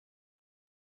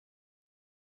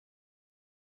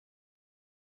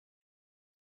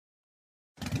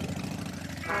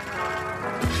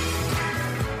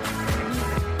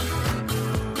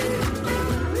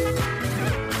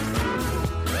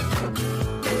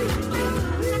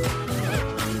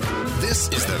This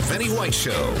is the Vinnie White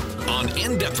Show on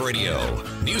In-Depth Radio,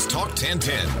 News Talk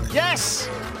 1010. Yes,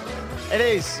 it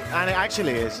is, and it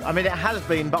actually is. I mean, it has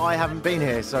been, but I haven't been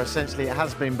here, so essentially it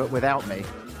has been, but without me.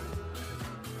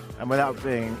 And without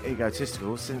being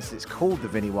egotistical, since it's called the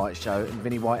Vinnie White Show and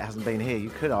Vinnie White hasn't been here, you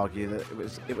could argue that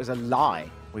it was a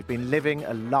lie. We've been living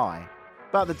a lie.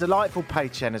 But the delightful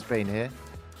Paige Chen has been here,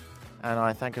 and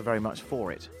I thank her very much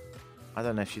for it. I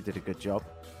don't know if she did a good job.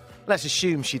 Let's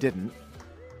assume she didn't.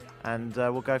 And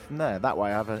we'll go from there. That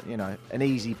way I have an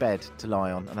easy bed to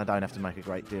lie on, and I don't have to make a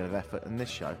great deal of effort in this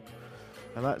show.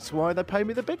 And that's why they pay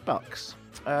me the big bucks.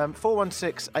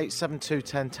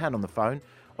 416-872-1010 on the phone,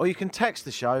 or you can text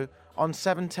the show on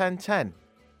 71010.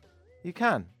 You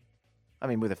can. I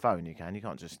mean, with a phone you can. You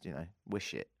can't just,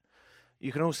 wish it.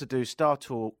 You can also do Star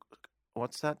Talk.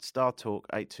 What's that? Star Talk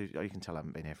 82. Oh, you can tell I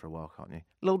haven't been here for a while, can't you?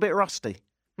 A little bit rusty.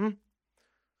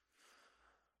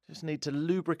 Just need to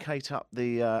lubricate up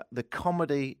the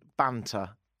comedy banter,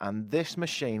 and this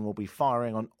machine will be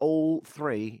firing on all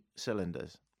three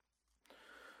cylinders.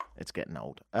 It's getting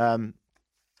old.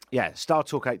 Star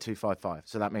Talk 8255.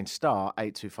 So that means star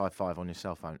 8255 on your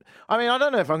cell phone. I mean, I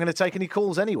don't know if I'm going to take any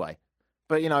calls anyway,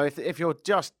 but if you're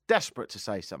just desperate to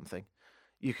say something,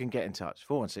 you can get in touch.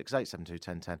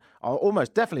 416-872-1010. I'll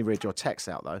almost definitely read your texts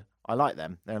out though. I like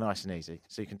them. They're nice and easy.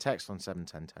 So you can text on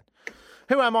 71010.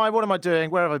 Who am I? What am I doing?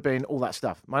 Where have I been? All that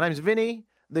stuff. My name's Vinny.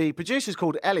 The producer's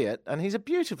called Elliot, and he's a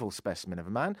beautiful specimen of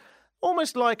a man.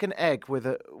 Almost like an egg with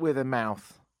a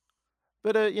mouth.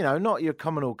 But, not your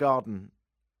common or garden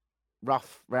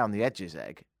rough round the edges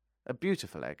egg. A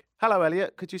beautiful egg. Hello,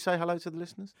 Elliot. Could you say hello to the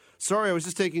listeners? Sorry, I was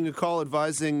just taking a call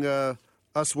advising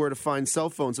us where to find cell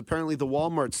phones. Apparently, the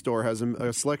Walmart store has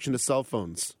a selection of cell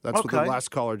phones. That's what the last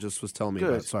caller just was telling me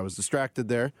about. So I was distracted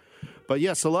there. But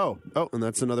yes, hello. Oh, and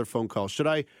that's another phone call. Should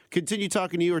I continue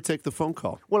talking to you or take the phone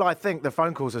call? Well, I think the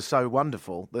phone calls are so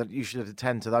wonderful that you should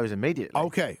attend to those immediately.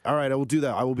 Okay. All right, I will do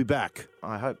that. I will be back.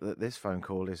 I hope that this phone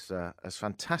call is as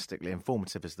fantastically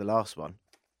informative as the last one.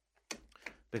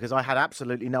 Because I had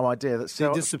absolutely no idea that...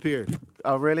 They disappeared.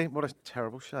 Oh, really? What a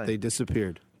terrible shame. They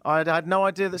disappeared. I had no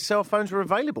idea that cell phones were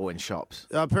available in shops.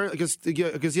 Apparently,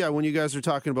 because when you guys were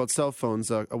talking about cell phones,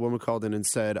 a woman called in and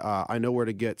said, I know where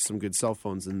to get some good cell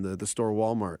phones in the store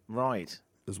Walmart. Right.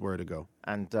 Is where to go.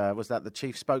 And was that the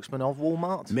chief spokesman of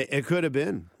Walmart? It could have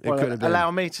been. Allow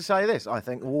me to say this. I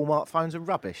think Walmart phones are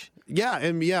rubbish. Yeah,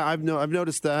 I've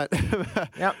noticed that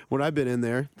Yep. when I've been in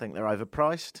there. I think they're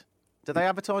overpriced. Do they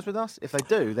advertise with us? If they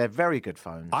do, they're very good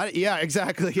phones.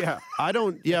 Exactly. Yeah, I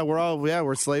don't. Yeah,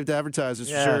 we're slave to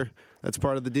advertisers for sure. That's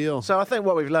part of the deal. So I think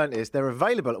what we've learned is they're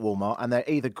available at Walmart and they're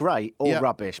either great or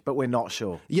rubbish, but we're not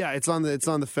sure. Yeah, it's on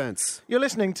the fence. You're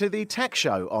listening to the Tech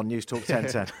Show on News Talk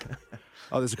 1010.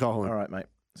 Oh, there's a call. All right, mate.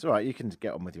 It's all right. You can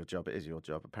get on with your job. It is your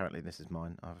job. Apparently, this is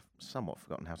mine. I've somewhat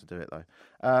forgotten how to do it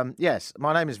though. Yes,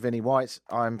 my name is Vinnie White.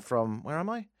 I'm from. Where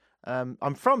am I?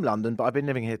 I'm from London, but I've been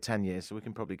living here 10 years, so we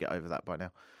can probably get over that by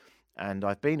now. And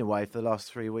I've been away for the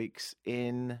last 3 weeks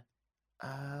in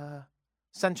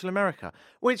Central America,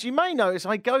 which you may notice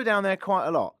I go down there quite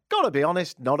a lot. Gotta be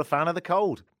honest, not a fan of the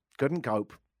cold. Couldn't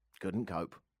cope.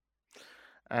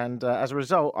 And as a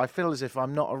result, I feel as if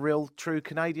I'm not a real true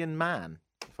Canadian man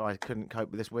if I couldn't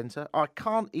cope with this winter. I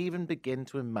can't even begin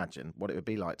to imagine what it would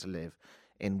be like to live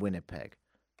in Winnipeg.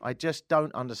 I just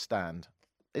don't understand.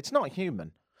 It's not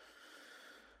human.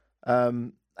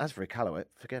 As for Iqaluit,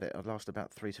 forget it. I've lasted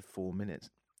about 3 to 4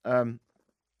 minutes.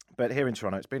 But here in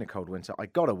Toronto, it's been a cold winter. I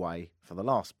got away for the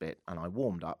last bit and I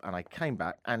warmed up and I came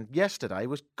back. And yesterday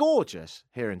was gorgeous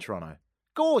here in Toronto.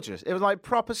 Gorgeous. It was like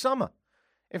proper summer.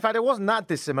 In fact, it wasn't that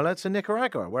dissimilar to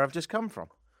Nicaragua, where I've just come from.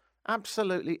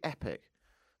 Absolutely epic.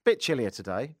 Bit chillier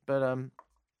today, but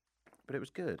it was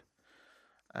good.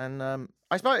 And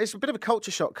I suppose it's a bit of a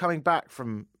culture shock coming back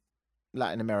from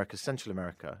Latin America, Central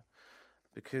America,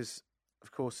 because,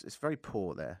 of course, it's very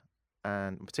poor there,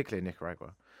 and particularly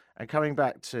Nicaragua. And coming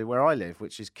back to where I live,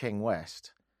 which is King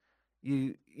West,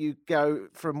 you go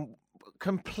from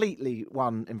completely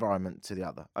one environment to the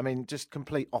other. I mean, just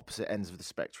complete opposite ends of the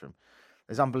spectrum.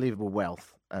 There's unbelievable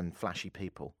wealth and flashy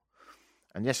people.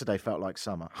 And yesterday felt like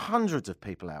summer. Hundreds of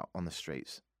people out on the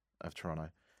streets of Toronto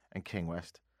and King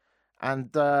West.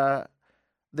 And the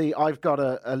I've Got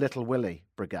a Little Willie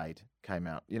brigade came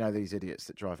out. You know, these idiots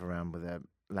that drive around with their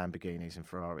Lamborghinis and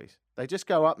Ferraris. They just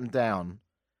go up and down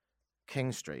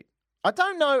King Street. I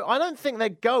don't know. I don't think they're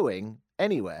going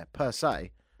anywhere, per se.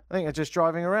 I think they're just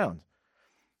driving around.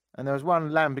 And there was one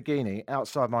Lamborghini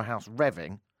outside my house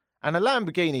revving. And a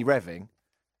Lamborghini revving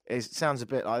sounds a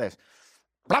bit like this.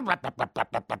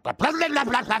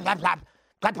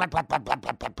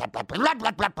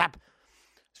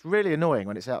 It's really annoying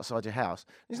when it's outside your house.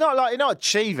 It's not like you're not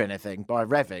achieving anything by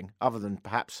revving, other than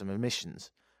perhaps some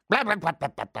emissions.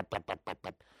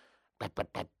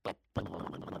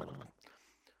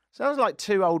 Sounds like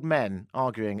two old men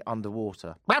arguing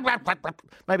underwater.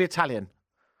 Maybe Italian.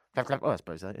 Oh, I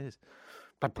suppose that is.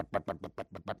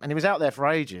 And he was out there for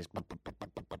ages.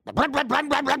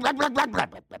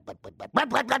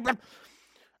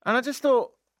 And I just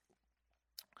thought,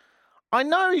 I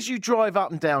know as you drive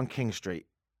up and down King Street,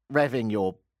 revving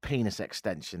your penis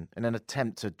extension in an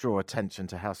attempt to draw attention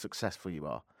to how successful you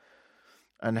are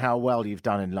and how well you've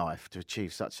done in life to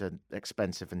achieve such an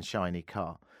expensive and shiny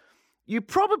car, you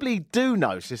probably do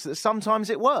notice that sometimes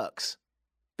it works.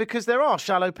 Because there are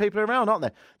shallow people around, aren't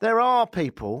there? There are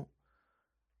people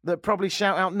that probably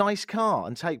shout out nice car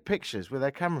and take pictures with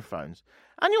their camera phones.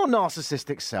 And your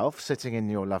narcissistic self, sitting in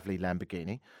your lovely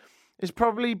Lamborghini, is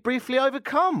probably briefly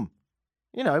overcome,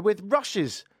 with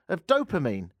rushes of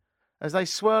dopamine as they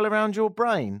swirl around your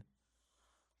brain.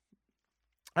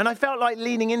 And I felt like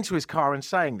leaning into his car and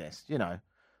saying this,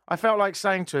 I felt like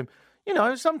saying to him,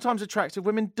 sometimes attractive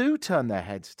women do turn their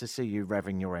heads to see you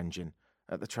revving your engine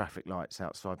at the traffic lights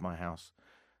outside my house.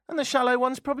 And the shallow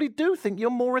ones probably do think you're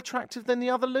more attractive than the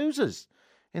other losers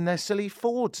in their silly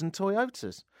Fords and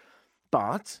Toyotas.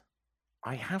 But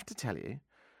I have to tell you,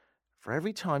 for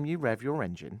every time you rev your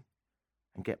engine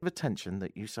and get the attention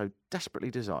that you so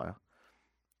desperately desire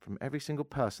from every single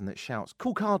person that shouts,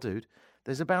 "Cool car, dude,"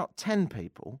 there's about 10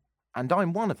 people, and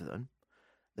I'm one of them,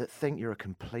 that think you're a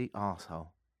complete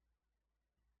arsehole.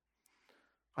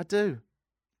 I do.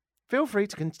 Feel free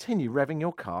to continue revving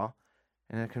your car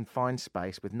in a confined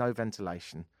space with no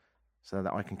ventilation so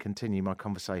that I can continue my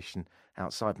conversation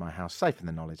outside my house, safe in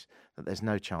the knowledge that there's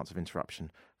no chance of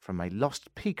interruption from a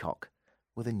lost peacock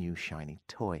with a new shiny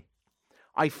toy.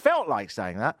 I felt like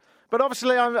saying that, but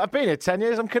obviously I've been here 10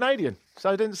 years, I'm Canadian, so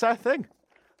I didn't say a thing.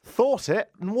 Thought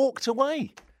it and walked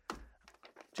away.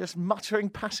 Just muttering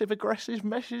passive-aggressive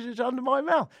messages under my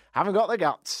mouth. Haven't got the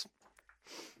guts.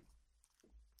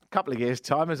 Couple of years'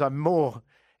 time, as I'm more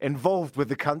involved with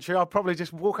the country, I'll probably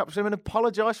just walk up to him and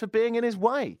apologise for being in his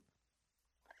way.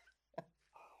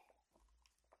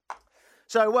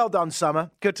 So, well done, Summer.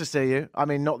 Good to see you. I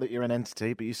mean, not that you're an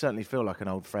entity, but you certainly feel like an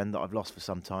old friend that I've lost for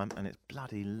some time, and it's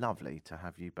bloody lovely to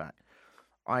have you back.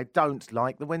 I don't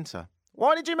like the winter.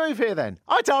 Why did you move here, then?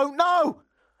 I don't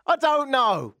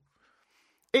know.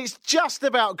 It's just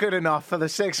about good enough for the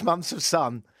 6 months of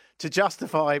sun to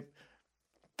justify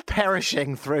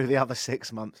perishing through the other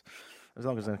 6 months, as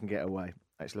long as I can get away.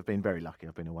 Actually, I've been very lucky.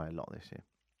 I've been away a lot this year.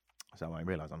 So I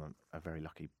realise I'm a very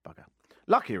lucky bugger.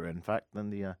 Luckier, in fact, than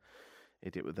the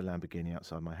idiot with the Lamborghini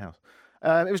outside my house.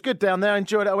 It was good down there. I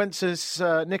enjoyed it. I went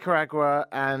to Nicaragua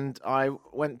and I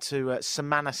went to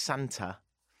Semana Santa,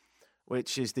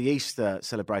 which is the Easter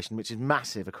celebration, which is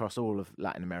massive across all of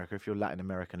Latin America. If you're Latin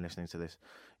American listening to this,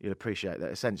 you'll appreciate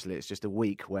that. Essentially, it's just a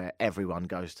week where everyone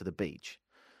goes to the beach.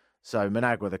 So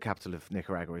Managua, the capital of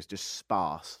Nicaragua, is just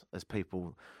sparse as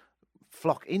people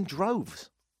flock in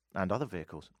droves and other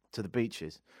vehicles to the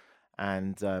beaches.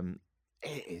 And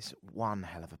it is one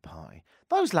hell of a party.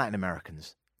 Those Latin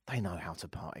Americans, they know how to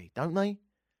party, don't they?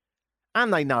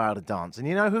 And they know how to dance. And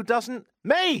you know who doesn't?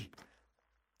 Me!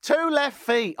 2 left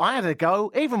feet. I had a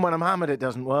go. Even when I'm hammered, it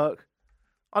doesn't work.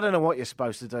 I don't know what you're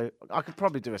supposed to do. I could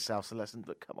probably do a salsa lesson,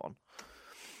 but come on.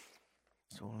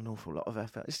 It's all an awful lot of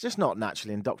effort. It's just not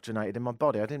naturally indoctrinated in my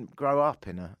body. I didn't grow up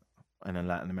in a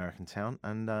Latin American town,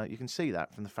 and you can see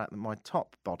that from the fact that my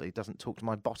top body doesn't talk to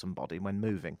my bottom body when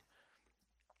moving.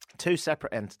 2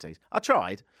 separate entities. I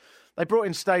tried. They brought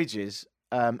in stages,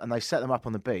 and they set them up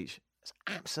on the beach. It's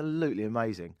absolutely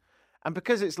amazing. And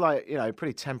because it's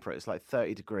pretty temperate, it's like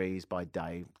 30 degrees by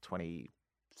day,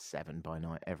 27 by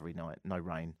night, every night, no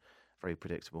rain, very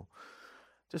predictable.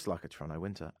 Just like a Toronto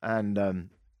winter. And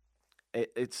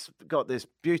it's got this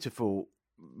beautiful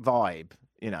vibe,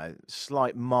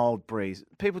 slight mild breeze.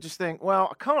 People just think, well,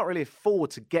 I can't really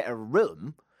afford to get a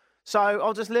room, so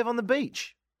I'll just live on the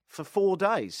beach for 4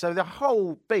 days. So the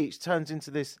whole beach turns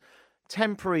into this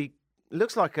temporary,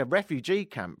 looks like a refugee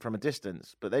camp from a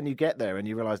distance, but then you get there and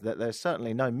you realise that there's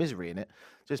certainly no misery in it.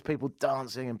 Just people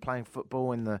dancing and playing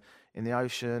football in the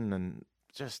ocean, and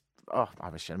just, I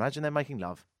should imagine they're making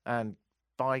love. And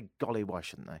by golly, why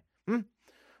shouldn't they?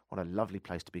 What a lovely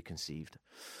place to be conceived.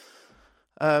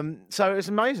 So it was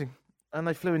amazing. And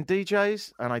they flew in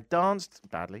DJs, and I danced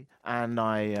badly, and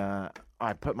I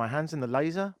put my hands in the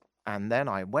laser, and then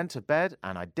I went to bed,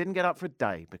 and I didn't get up for a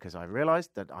day because I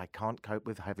realised that I can't cope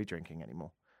with heavy drinking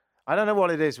anymore. I don't know what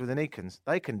it is with the Nicans.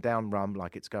 They can down rum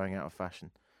like it's going out of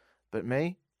fashion. But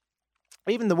me,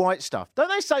 Even the white stuff. Don't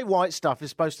they say white stuff is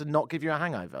supposed to not give you a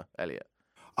hangover, Elliot?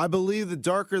 I believe the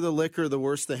darker the liquor, the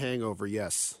worse the hangover,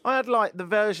 yes. I had like the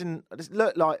version, it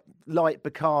looked like light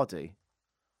Bacardi.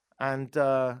 And,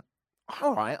 all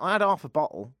right, I had half a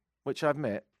bottle, which I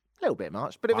admit, a little bit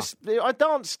much, but I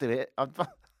danced to it.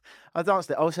 I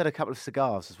danced it. I also had a couple of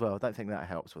cigars as well. I don't think that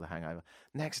helps with a hangover.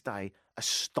 Next day,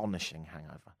 astonishing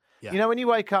hangover. Yeah. You know, when you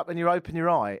wake up and you open your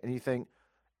eye and you think,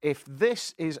 if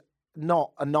this is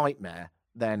not a nightmare,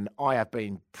 then I have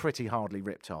been pretty hardly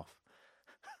ripped off.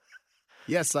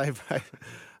 Yes, I've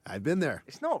been there.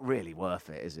 It's not really worth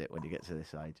it, is it, when you get to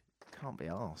this age? Can't be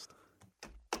asked.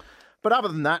 But other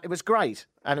than that, it was great.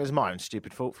 And it was my own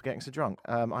stupid fault for getting so drunk.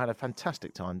 I had a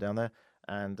fantastic time down there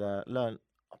and learned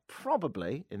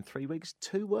probably in 3 weeks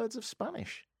 2 words of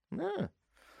Spanish. Yeah.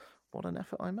 What an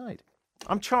effort I made.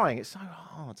 I'm trying. It's so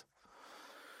hard.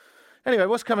 Anyway,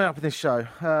 what's coming up in this show?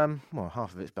 Well,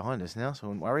 half of it's behind us now, so I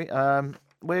wouldn't worry.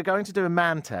 We're going to do a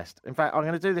man test. In fact, I'm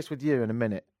going to do this with you in a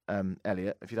minute,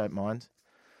 Elliot, if you don't mind.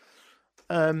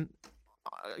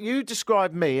 You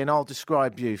describe me and I'll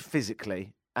describe you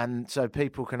physically, and so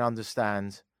people can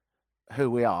understand who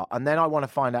we are. And then I want to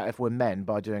find out if we're men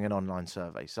by doing an online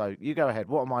survey. So you go ahead.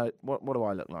 What do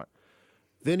I look like?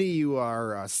 Vinny, you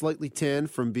are slightly tan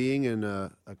from being in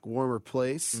a warmer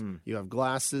place. You have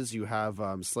glasses. You have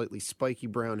slightly spiky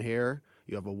brown hair.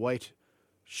 You have a white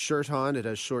shirt on. It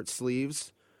has short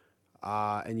sleeves.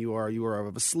 And you are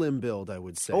of a slim build, I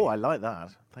would say. Oh, I like that.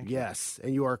 Thank you. Yes,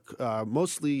 and you are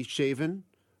mostly shaven,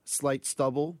 slight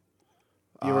stubble.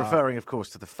 You're referring, of course,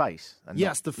 to the face. And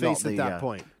yes, the face at that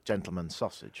point. Gentleman's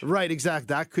sausage. Right, exactly.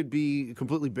 That could be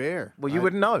completely bare. Well, you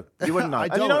wouldn't know. You wouldn't know. I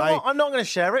don't. And you know what? I'm not going to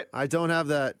share it. I don't have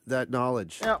that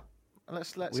knowledge. Yeah.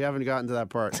 Let's. We haven't gotten to that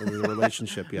part of the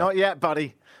relationship yet. Not yet,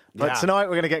 buddy. But tonight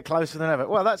we're going to get closer than ever.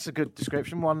 Well, that's a good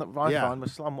description. One that I find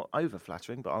was somewhat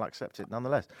over-flattering, but I'll accept it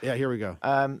nonetheless. Yeah, here we go.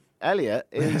 Elliot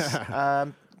is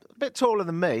a bit taller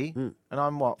than me, and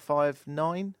I'm,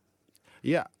 5'9"?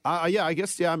 Yeah, I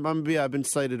guess, I've been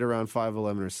cited around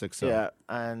 5'11" or 6'0". Yeah,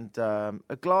 and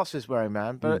a glasses-wearing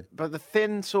man, but the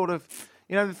thin sort of,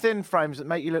 the thin frames that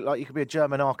make you look like you could be a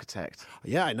German architect.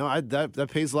 Yeah, I know. That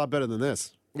pays a lot better than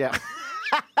this. Yeah.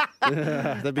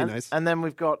 That'd be nice. And then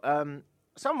we've got,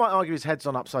 some might argue his head's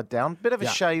on upside down, bit of a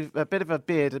shave, a bit of a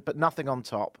beard, but nothing on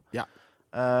top. Yeah.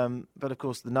 But of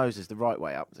course, the nose is the right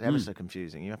way up. It's ever so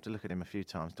confusing. You have to look at him a few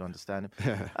times to understand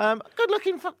him.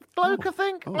 Good-looking bloke, I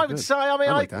think. I would say. I mean,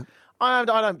 I like that. I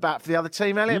don't bat for the other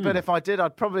team, Elliot, but if I did,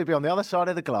 I'd probably be on the other side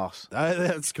of the glass.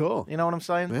 That's cool. You know what I'm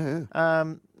saying?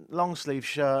 Yeah. Long sleeve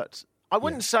shirt. I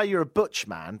wouldn't say you're a butch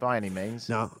man by any means.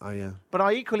 No, but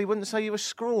I equally wouldn't say you were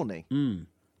scrawny.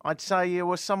 I'd say you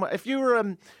were somewhat. If you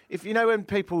were, if you know when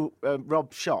people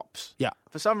rob shops,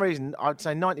 for some reason, I'd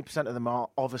say 90% of them are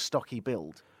of a stocky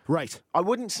build. Right. I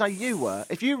wouldn't say you were.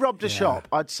 If you robbed a shop,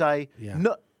 I'd say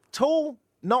tall,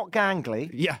 not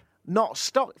gangly, not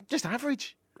stock, just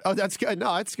average. Oh, that's good.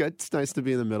 No, it's good. It's nice to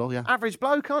be in the middle. Yeah, average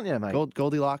bloke, aren't you, mate?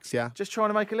 Goldilocks. Yeah, just trying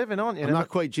to make a living, aren't you? I'm not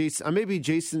quite Jason. I'm maybe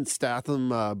Jason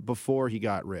Statham before he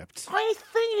got ripped. I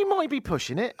think you might be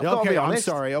pushing it. Okay, I'm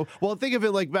sorry. Oh, well, think of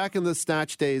it like back in the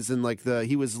Snatch days, and like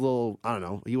he was a little. I don't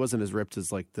know. He wasn't as ripped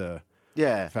as like the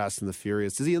Fast and the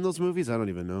Furious. Is he in those movies? I don't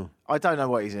even know. I don't know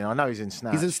what he's in. I know he's in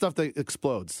Snatch. He's in stuff that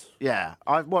explodes. Yeah,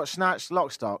 I've watched Snatch,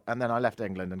 Lock, Stock, and then I left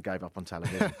England and gave up on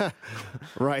television.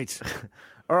 Right.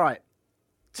 All right.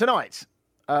 Tonight.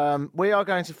 We are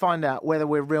going to find out whether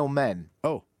we're real men.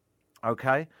 Oh.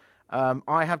 Okay.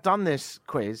 I have done this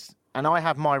quiz, and I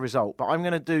have my result, but I'm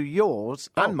going to do yours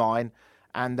and mine,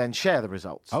 and then share the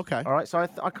results. Okay. All right. So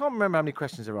I can't remember how many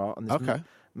questions there are on this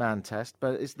man test,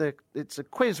 but it's a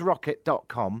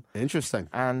quizrocket.com. Interesting.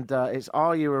 And it's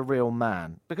Are You a Real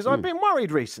Man? Because I've been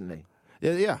worried recently.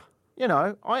 Yeah. You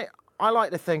know, I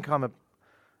like to think I'm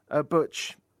a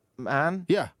butch man.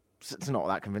 Yeah. It's not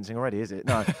that convincing already, is it?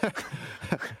 No.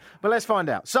 But let's find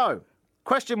out. So,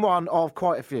 question one of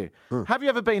quite a few. Have you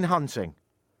ever been hunting?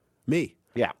 Me?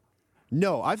 Yeah.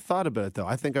 No, I've thought about it, though.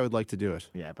 I think I would like to do it.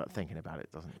 Yeah, but thinking about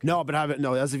it doesn't... No, but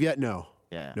as of yet, no.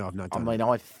 Yeah. No, I've not done it. I mean,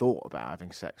 I've thought about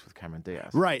having sex with Cameron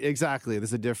Diaz. Right, exactly.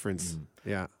 There's a difference.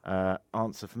 Yeah.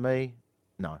 Answer for me,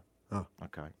 no. Oh.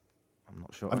 Okay. I'm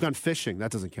not sure. I've gone fishing. That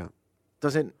doesn't count.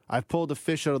 Doesn't... I've pulled a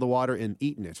fish out of the water and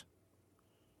eaten it.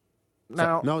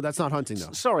 Now, no, that's not hunting,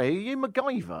 though. Sorry, are you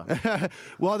MacGyver?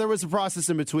 Well, there was a process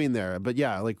in between there, but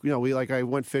yeah, I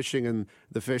went fishing and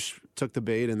the fish took the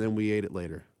bait and then we ate it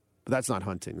later. But that's not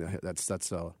hunting. That's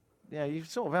Yeah, you've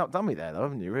sort of outdone me there, though,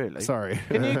 haven't you? Really? Sorry.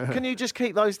 Can you just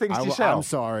keep those things to yourself? I'm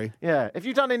sorry. Yeah. If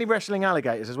you've done any wrestling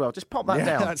alligators as well, just pop that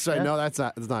down. That's right. Yeah? No, that's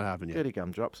not happened yet. Goody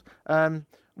gumdrops.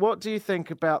 what do you think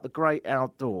about the great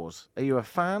outdoors? Are you a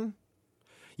fan?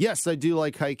 Yes, I do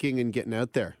like hiking and getting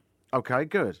out there. Okay,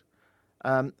 good.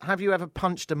 Have you ever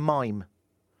punched a mime?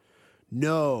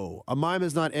 No, a mime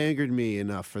has not angered me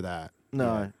enough for that.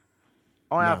 No.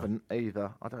 I haven't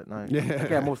either. I don't know.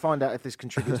 Again, we'll find out if this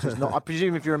contributes or not. I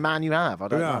presume if you're a man, you have. I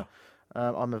don't know.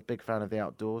 I'm a big fan of the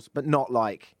outdoors, but not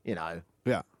like, Yeah.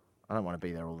 I don't want to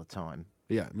be there all the time.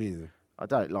 Yeah, me either. I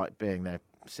don't like being there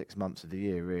 6 months of the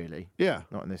year, really. Yeah.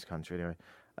 Not in this country, anyway.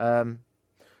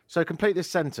 So complete this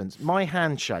sentence. My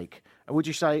handshake. Would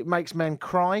you say it makes men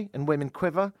cry and women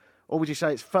quiver? Or would you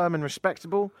say it's firm and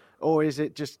respectable? Or is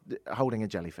it just holding a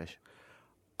jellyfish?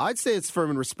 I'd say it's firm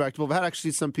and respectable. I've had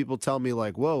actually some people tell me,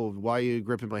 like, whoa, why are you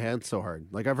gripping my hand so hard?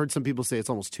 Like, I've heard some people say it's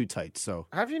almost too tight, so.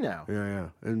 Have you now? Yeah.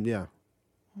 And yeah.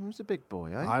 Who's a big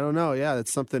boy, eh? I don't know. Yeah,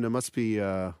 that's something. It must be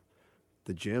the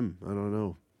gym. I don't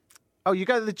know. Oh, you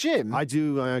go to the gym? I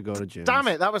do. I go to gym. Damn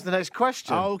it, that was the next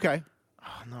question. Oh, okay.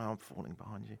 Oh, no, I'm falling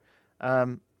behind you.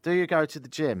 Do you go to the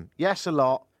gym? Yes, a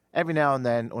lot. Every now and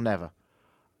then, or never?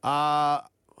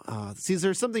 See, is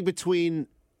there something between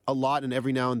a lot and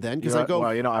every now and then? Because I go.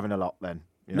 Well, you're not having a lot then.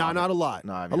 No, not a lot.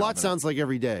 No, a lot sounds like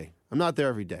every day. I'm not there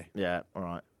every day. Yeah, all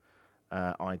right.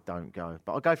 I don't go,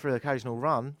 but I go for an occasional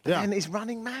run. Yeah. And it's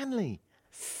running manly.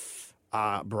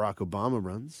 Barack Obama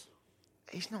runs.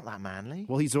 He's not that manly.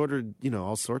 Well, he's ordered,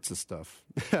 all sorts of stuff.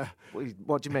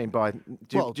 What do you mean by?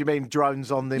 Do you mean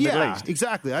drones on the Middle East?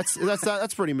 Exactly.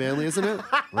 That's pretty manly, isn't it?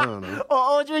 I don't know.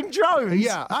 Or ordering drones?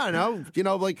 Yeah, I don't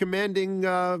know. Like commanding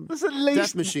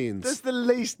death machines. That's the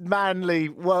least manly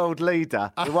world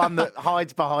leader, the one that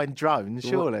hides behind drones,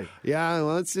 surely. Yeah,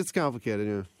 well, it's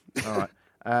complicated. Yeah. All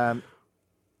right.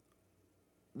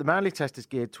 The manly test is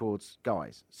geared towards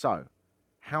guys. So,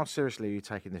 how seriously are you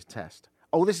taking this test?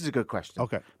 Oh, this is a good question.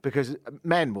 Okay. Because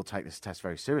men will take this test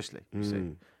very seriously, you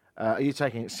see. Are you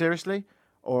taking it seriously?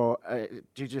 Or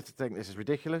do you just think this is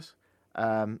ridiculous?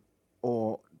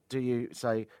 Or do you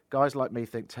say, guys like me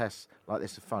think tests like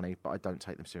this are funny, but I don't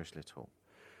take them seriously at all?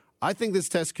 I think this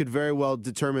test could very well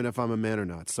determine if I'm a man or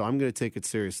not, so I'm going to take it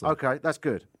seriously. Okay, that's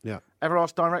good. Yeah. Ever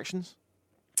asked directions?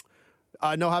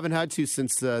 No, I haven't had to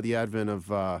since the advent of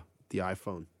the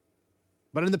iPhone.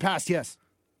 But in the past, yes.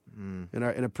 In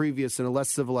a less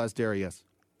civilized era, yes.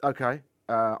 Okay,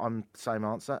 I'm same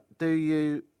answer. Do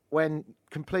you, when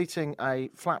completing a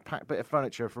flat pack bit of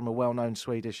furniture from a well-known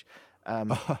Swedish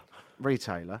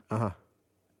retailer,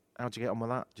 how'd you get on with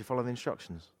that? Do you follow the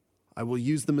instructions? I will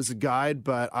use them as a guide,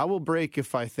 but I will break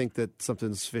if I think that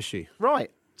something's fishy.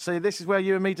 Right. See, this is where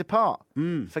you and me depart.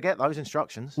 Forget those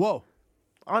instructions. Whoa.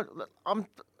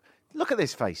 Look at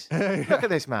this face. Look at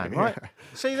this man, right?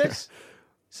 See this?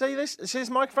 See this? See this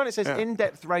microphone? It says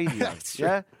in-depth radio.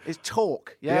 Yeah, it's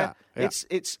talk. Yeah,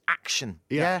 it's action.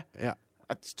 Yeah.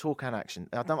 It's talk and action.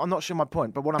 I'm not sure my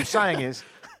point, but what I'm saying is,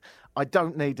 I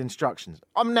don't need instructions.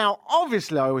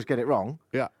 Obviously, I always get it wrong.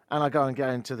 Yeah, and I go and get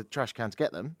into the trash can to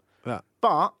get them. Yeah,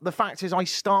 but the fact is, I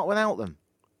start without them.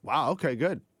 Wow. Okay.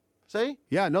 Good. See?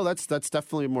 Yeah. No, that's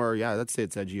definitely more. Yeah, let's say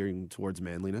it's edging towards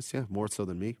manliness. Yeah, more so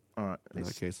than me. All right. In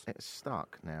that case, it's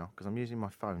stuck now because I'm using my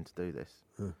phone to do this.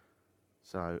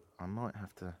 So I might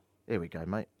have to... Here we go,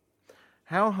 mate.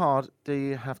 How hard do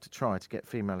you have to try to get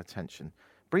female attention?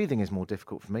 Breathing is more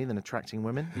difficult for me than attracting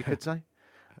women, you could say.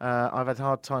 I've had a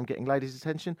hard time getting ladies'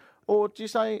 attention. Or do you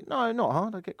say, no, not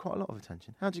hard, I get quite a lot of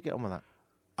attention. How do you get on with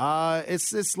that?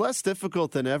 It's less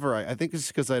difficult than ever. I think it's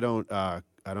because I don't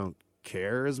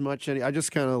care as much. I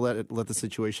just kind of let the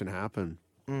situation happen.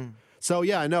 So,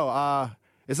 yeah, no,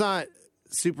 it's not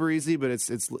super easy, but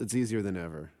it's easier than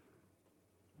ever.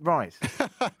 Right.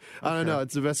 I don't know.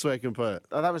 It's the best way I can put it.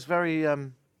 That was very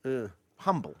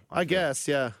humble. I guess,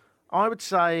 yeah. I would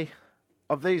say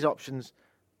of these options,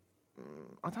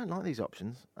 I don't like these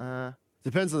options.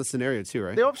 Depends on the scenario too,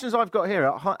 right? The options I've got here,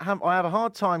 I have a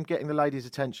hard time getting the ladies'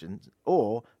 attention,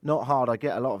 or not hard, I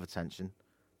get a lot of attention.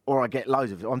 Or I get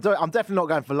loads of it. I'm definitely not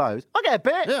going for loads. I get a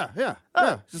bit. Yeah.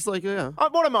 Just like, yeah.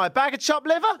 What am I, a bag of chopped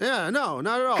liver? Yeah, no,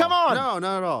 not at all. Come on. No,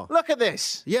 not at all. Look at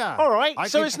this. Yeah. All right,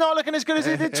 it's not looking as good as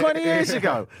it did 20 years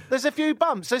ago. There's a few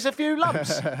bumps. There's a few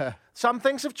lumps. Some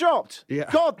things have dropped. Yeah.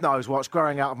 God knows what's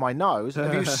growing out of my nose.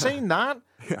 Have you seen that?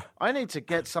 Yeah. I need to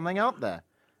get something up there.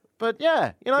 But,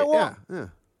 yeah, you know what? Yeah.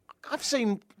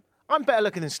 I'm better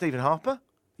looking than Stephen Harper.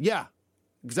 Yeah.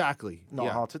 Exactly. Not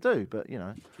hard to do, but, you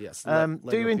know. Yes. Do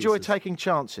you enjoy taking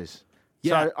chances?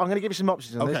 Yeah. So I'm going to give you some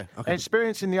options on this. Okay.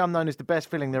 Experiencing the unknown is the best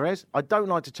feeling there is. I don't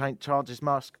like to take chances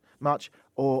much.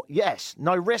 Or yes,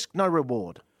 no risk, no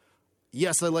reward.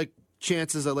 Yes, I like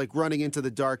chances of like running into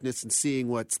the darkness and seeing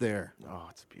what's there. Oh,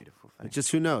 it's a beautiful thing.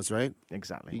 Just who knows, right?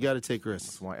 Exactly. You got to take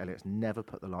risks. That's why Elliot's never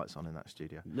put the lights on in that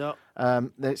studio. No.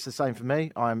 It's the same for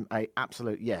me. I'm a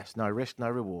absolute yes. No risk, no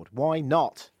reward. Why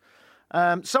not?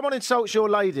 Someone insults your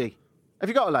lady. Have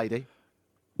you got a lady?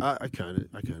 I kind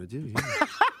of do. Yeah.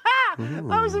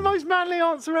 That was the most manly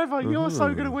answer ever. You're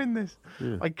so going to win this.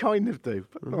 Yeah. I kind of do.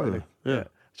 But not really. Yeah.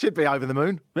 She'd be over the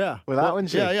moon. Yeah. With that, wouldn't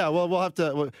she? Yeah. Well, we'll have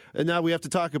to. And now we have to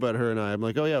talk about her and I. I'm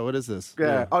like, oh, yeah, what is this?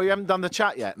 Yeah. Oh, you haven't done the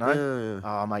chat yet, no? Yeah.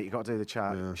 Oh, mate, you got to do the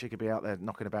chat. Yeah. She could be out there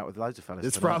knocking about with loads of fellas.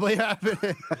 It's probably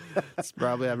happening. It's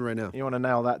probably happening right now. You want to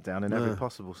nail that down in every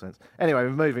possible sense. Anyway,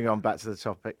 we're moving on back to the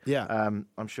topic. Yeah.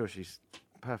 I'm sure she's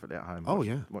perfectly at home.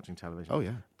 Watching television. Oh,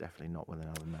 yeah. Definitely not with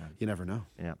another man. You never know.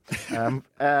 Yeah.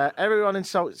 Everyone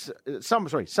insults.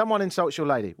 Someone insults your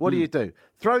lady. What do you do?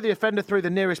 Throw the offender through the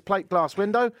nearest plate glass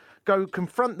window. Go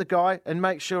confront the guy and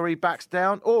make sure he backs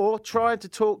down, or try to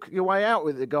talk your way out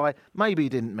with the guy. Maybe he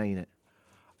didn't mean it.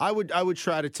 I would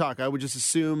try to talk. I would just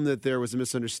assume that there was a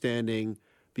misunderstanding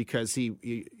because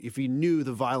if he knew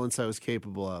the violence I was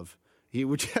capable of, he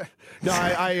would.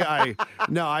 I'm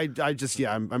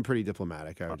pretty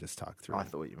diplomatic. I would just talk through. I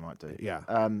thought you might do.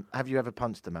 Yeah. Have you ever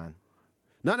punched a man?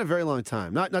 Not in a very long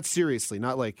time. Not seriously.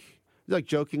 Not like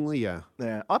jokingly. Yeah.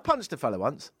 Yeah. I punched a fella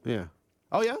once. Yeah.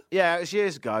 Oh yeah. Yeah, it was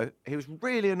years ago. He was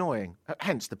really annoying.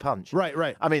 Hence the punch.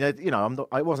 Right. I mean,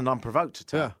 I wasn't unprovoked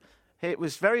at all. Yeah. It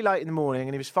was very late in the morning,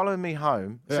 and he was following me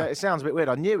home. So it sounds a bit weird.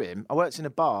 I knew him. I worked in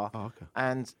a bar,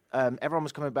 and everyone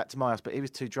was coming back to my house, but he was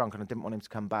too drunk, and I didn't want him to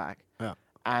come back. Yeah.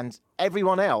 And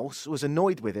everyone else was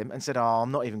annoyed with him and said, "Oh,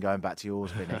 I'm not even going back to yours,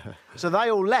 Vinny." So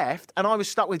they all left, and I was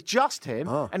stuck with just him,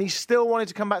 and he still wanted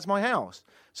to come back to my house.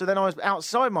 So then I was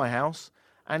outside my house,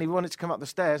 and he wanted to come up the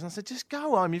stairs, and I said, "Just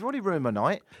go home. You've already ruined my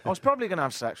night." I was probably going to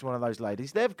have sex with one of those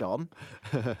ladies. They've gone.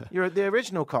 You're the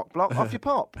original cock block. Off your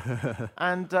pop.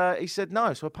 And he said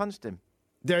no, so I punched him.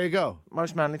 There you go.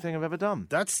 Most manly thing I've ever done.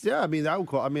 I mean,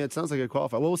 it sounds like it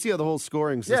qualifies. Well, we'll see how the whole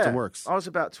scoring system works. I was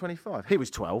about 25. He was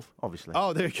 12, obviously.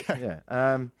 Oh, there you go.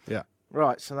 Yeah. Yeah.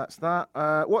 Right, so that's that.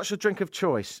 What's your drink of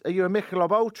choice? Are you a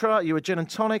Michelob Ultra? Are you a gin and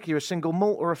tonic? Are you a single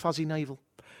malt or a fuzzy navel?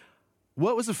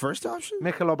 What was the first option?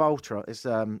 Michelob Ultra is,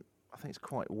 I think it's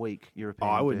quite weak European.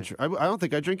 Oh, I wouldn't. I don't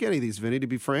think I drink any of these, Vinny. To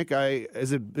be frank, are you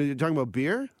talking about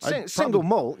beer? Single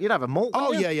malt. You'd have a malt.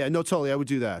 Oh yeah. No, totally. I would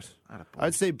do that.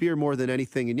 I'd say beer more than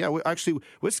anything. And yeah, actually,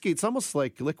 whiskey. It's almost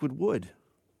like liquid wood.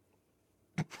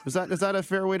 Is that a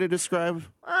fair way to describe?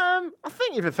 I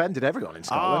think you've offended everyone in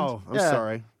Scotland. Oh, I'm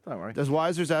sorry. Don't worry. Does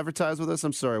Wisers advertise with us?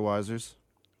 I'm sorry, Wisers.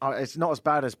 It's not as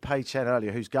bad as Paige Chen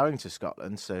earlier, who's going to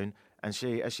Scotland soon. And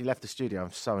as she left the studio,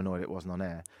 I'm so annoyed it wasn't on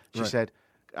air. She said,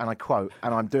 and I quote,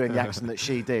 and I'm doing the accent that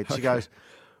she did. She goes,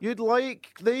 "You'd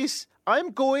like this?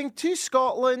 I'm going to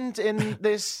Scotland in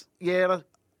this year."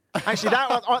 Actually,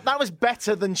 that was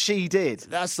better than she did.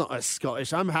 That's not a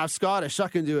Scottish. I'm half Scottish. I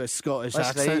can do a Scottish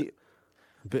accent.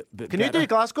 Bit can you do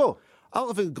Glasgow? I don't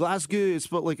know if in Glasgow it's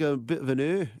but like a bit of an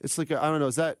ooh. It's like I don't know.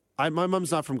 Is that my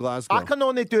mum's not from Glasgow? I can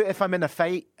only do it if I'm in a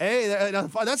fight. Hey,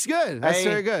 that's good. That's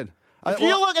very good. If you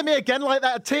look at me again like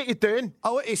that, I'll take you down.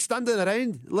 Oh, he's standing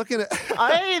around looking at.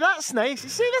 Hey, that's nice. You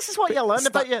see, this is what you learn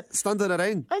about you. Standing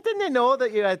around. I didn't know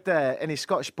that you had any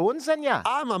Scottish bones in you.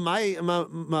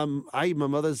 My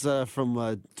mother's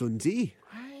from Dundee.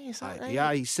 Hey, is that right?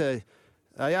 Yeah, he's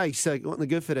wanting to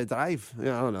go for a drive.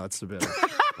 Yeah, I don't know. That's the bit.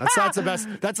 That's the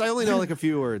best. I only know like a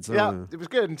few words. It was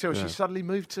good until she suddenly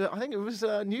moved to, I think it was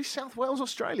New South Wales,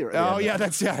 Australia.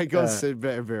 It goes, it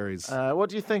varies. What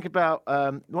do you think about,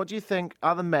 what do you think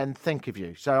other men think of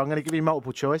you? So I'm going to give you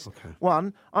multiple choice. Okay.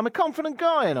 1, I'm a confident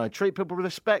guy and I treat people with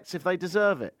respect if they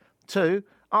deserve it. 2,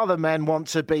 other men want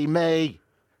to be me.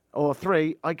 Or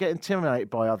 3, I get intimidated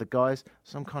by other guys,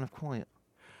 so I'm kind of quiet.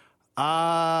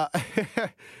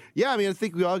 Yeah, I mean, I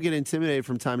think we all get intimidated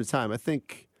from time to time. I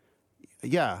think,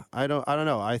 yeah, I don't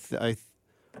know. I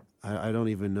don't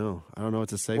even know. I don't know what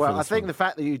to say. Well, I think the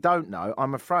fact that you don't know,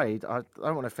 I'm afraid, I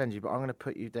don't want to offend you, but I'm going to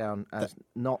put you down as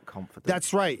not confident.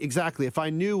 That's right, exactly. If I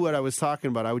knew what I was talking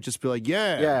about, I would just be like,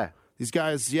 yeah. These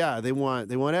guys, they want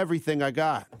everything I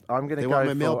got. I'm going to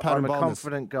go for, I'm a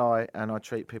confident guy, and I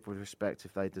treat people with respect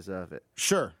if they deserve it.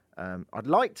 Sure. I'd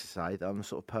like to say that I'm the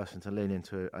sort of person to lean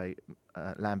into a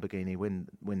Lamborghini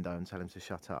window and tell him to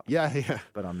shut up. Yeah.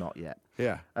 But I'm not yet.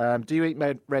 Yeah. Do you eat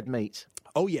red meat?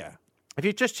 Oh, yeah. If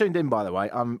you've just tuned in, by the way,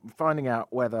 I'm finding out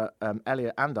whether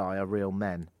Elliot and I are real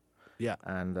men. Yeah.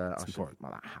 And that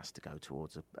has to go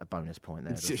towards a bonus point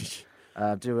there, doesn't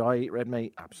it? Do I eat red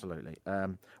meat? Absolutely.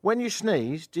 When you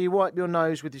sneeze, do you wipe your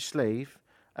nose with your sleeve?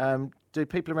 Do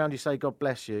people around you say, "God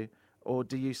bless you"? Or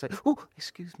do you say, "Oh,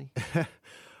 excuse me"?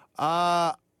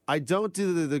 I don't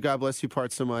do the God bless you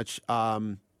part so much.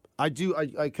 I do.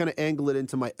 I kind of angle it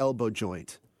into my elbow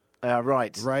joint.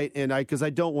 Right. Right. And because I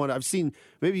don't want.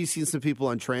 Maybe you've seen some people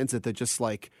on transit that just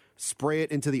like spray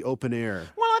it into the open air.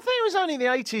 Well, I think it was only in the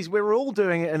 80s. We were all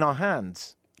doing it in our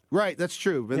hands. Right. That's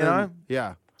true. But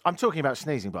yeah. I'm talking about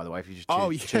sneezing, by the way, if you just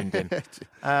tuned in. Yes.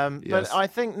 But I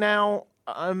think now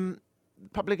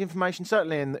public information,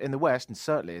 certainly in the West, and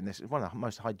certainly in this, one of the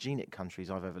most hygienic countries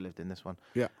I've ever lived in, this one.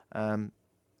 Yeah.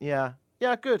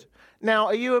 Yeah, good. Now,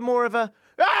 are you more of a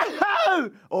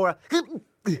or a...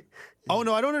 Oh,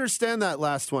 no, I don't understand that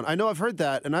last one. I know I've heard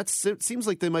that, and it seems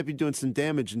like they might be doing some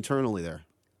damage internally there.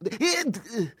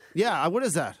 Yeah, what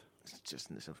is that? It's just...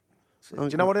 Do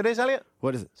you know what it is, Elliot?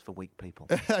 What is it? It's for weak people.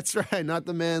 That's right, not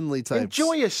the manly types.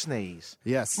 Enjoy a sneeze.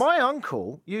 Yes. My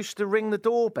uncle used to ring the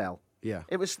doorbell. Yeah.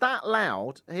 It was that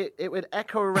loud, it would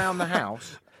echo around the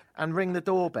house and ring the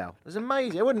doorbell. It was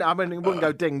amazing. It wouldn't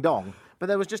go ding-dong, but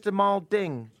there was just a mild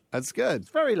ding. That's good.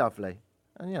 It's very lovely.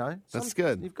 And, that's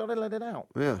good. You've got to let it out.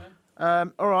 Yeah.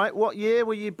 All right, what year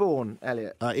were you born,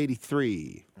 Elliot?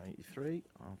 83. 83.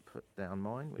 I'll put down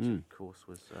mine, which of course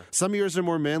was... Some years are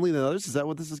more manly than others. Is that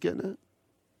what this is getting at?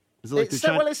 Is it like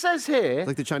it says here...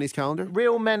 Like the Chinese calendar?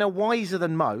 Real men are wiser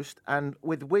than most, and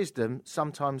with wisdom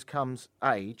sometimes comes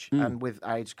age, and with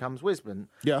age comes wisdom.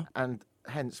 Yeah. And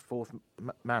henceforth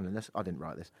manliness. I didn't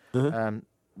write this.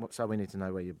 So we need to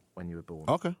know when you were born.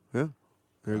 Okay, yeah.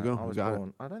 There you go. I was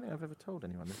born... I don't think I've ever told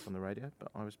anyone this on the radio, but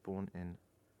I was born in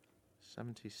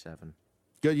 77.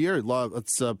 Good year.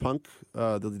 It's punk.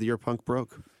 The year punk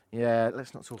broke. Yeah,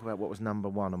 let's not talk about what was number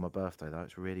one on my birthday, though.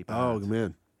 It's really bad. Oh,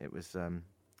 man. It was, I can't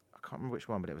remember which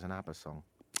one, but it was an ABBA song.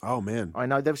 Oh, man. I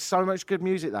know. There was so much good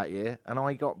music that year, and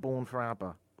I got born for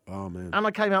ABBA. Oh, man. And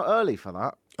I came out early for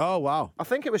that. Oh, wow. I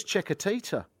think it was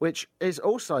Chiquitita, which is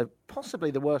also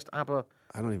possibly the worst ABBA.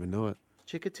 I don't even know it.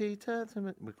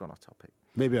 Chiquitita? We've gone off topic.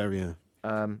 Maybe yeah.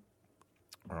 All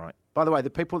right. By the way, the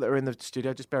people that are in the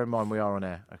studio, just bear in mind we are on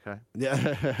air, okay?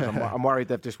 Yeah. I'm worried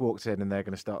they've just walked in and they're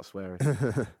going to start swearing.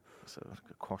 So I've got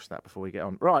to quash that before we get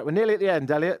on. Right, we're nearly at the end,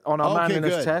 Elliot, on our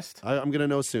manliness test. I'm going to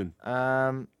know soon.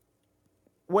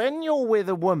 When you're with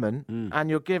a woman and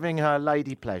you're giving her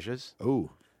lady pleasures, do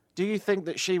you think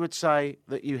that she would say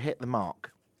that you hit the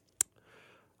mark?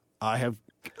 I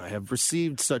have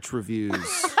received such reviews.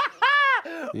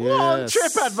 Yes.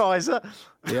 What? TripAdvisor?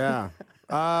 Yeah.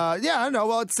 I know.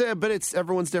 Well, but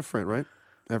everyone's different, right?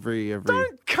 Every.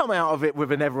 Don't come out of it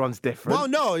with an everyone's different. Well,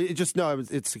 no,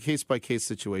 it's a case by case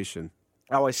situation.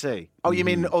 Oh, I see. Oh, you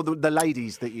mean the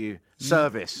ladies that you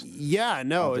service? Yeah,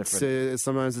 no, it's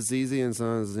sometimes it's easy and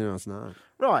sometimes it's not.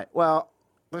 Right. Well,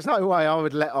 there's no way I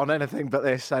would let on anything but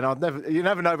this, and you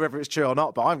never know whether it's true or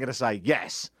not. But I'm going to say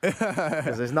yes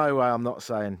because there's no way I'm not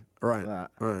saying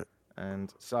that. Right.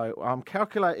 And so I'm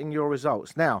calculating your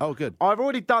results now. Oh, good. I've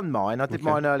already done mine. I did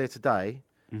mine earlier today.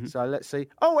 Mm-hmm. So let's see.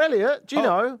 Oh, Elliot, do you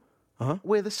know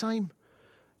we're the same?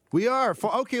 We are.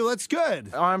 Okay, well, that's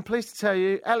good. I'm pleased to tell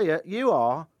you, Elliot, you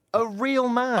are a real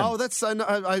man. Oh,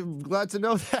 I'm glad to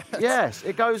know that. Yes,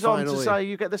 it goes on to say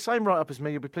you get the same write-up as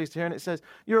me. You'll be pleased to hear, and it says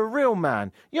you're a real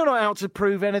man. You're not out to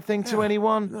prove anything to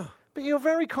anyone. No. But you're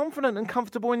very confident and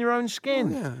comfortable in your own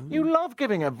skin. Oh, yeah. You love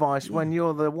giving advice when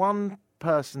you're the one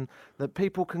person that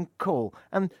people can call.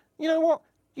 And you know what?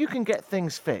 You can get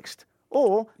things fixed.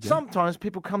 Or sometimes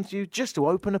people come to you just to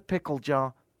open a pickle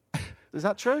jar. Is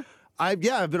that true? I've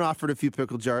been offered a few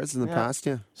pickle jars in the past,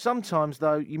 yeah. Sometimes,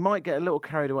 though, you might get a little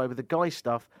carried away with the guy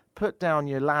stuff, put down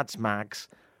your lads' mags,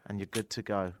 and you're good to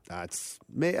go. That's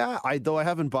me. I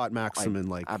haven't bought Maxim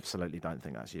in absolutely don't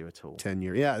think that's you at all. 10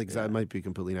 years. Yeah, exactly. It might be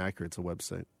completely inaccurate. It's a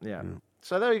website. Yeah.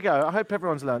 So there you go. I hope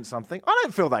everyone's learned something. I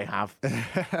don't feel they have.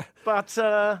 But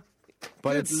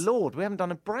good Lord, we haven't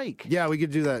done a break. Yeah, we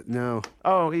could do that now.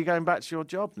 Oh, are you going back to your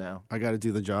job now? I got to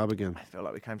do the job again. I feel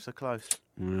like we came so close.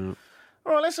 Yeah.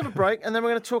 All right, let's have a break, and then we're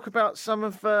going to talk about some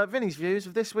of Vinny's views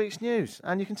of this week's news.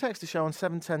 And you can text the show on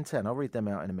 71010. I'll read them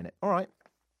out in a minute. All right.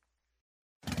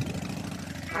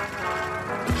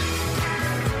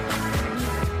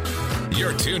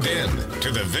 You're tuned in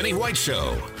to The Vinny White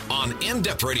Show on In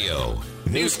Depth Radio,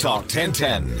 News Talk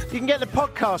 1010. You can get the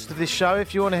podcast of this show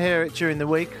if you want to hear it during the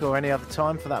week or any other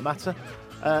time for that matter.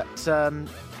 Go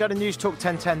to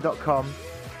newstalk1010.com.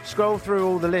 Scroll through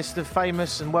all the list of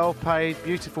famous and well-paid,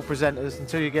 beautiful presenters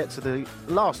until you get to the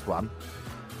last one.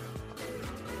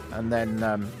 And then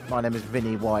my name is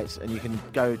Vinny White, and you can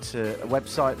go to a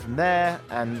website from there,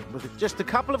 and with just a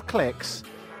couple of clicks,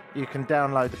 you can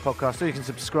download the podcast, or you can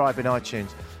subscribe in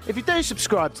iTunes. If you do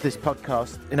subscribe to this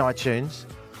podcast in iTunes,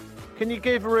 can you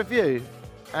give a review?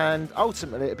 And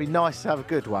ultimately, it'd be nice to have a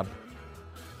good one.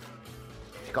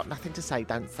 If you've got nothing to say,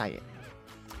 don't say it.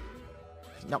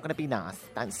 Not going to be nice.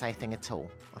 Don't say a thing at all.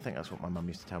 I think that's what my mum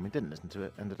used to tell me. Didn't listen to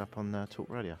it. Ended up on Talk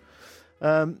Radio.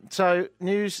 So,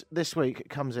 news this week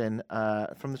comes in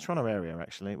from the Toronto area,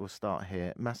 actually. We'll start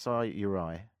here. Masai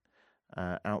Ujiri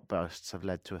outbursts have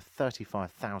led to a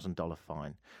 $35,000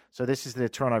 fine. So, this is the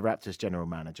Toronto Raptors general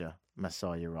manager,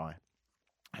 Masai Ujiri.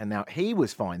 And now he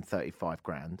was fined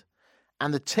 $35,000,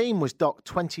 and the team was docked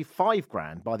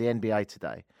 $25,000 by the NBA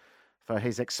today for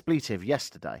his expletive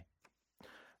yesterday.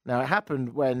 Now, it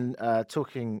happened when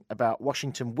talking about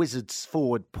Washington Wizards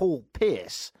forward Paul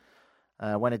Pierce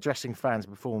when addressing fans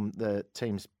before the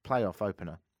team's playoff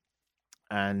opener.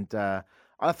 And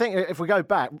I think if we go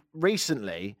back,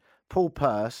 recently, Paul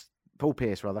Pierce,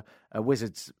 a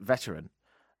Wizards veteran,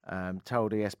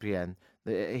 told ESPN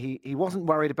that he wasn't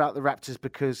worried about the Raptors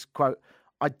because, quote,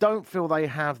 I don't feel they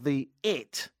have the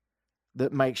it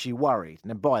that makes you worried.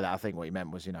 And by that, I think what he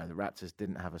meant was, the Raptors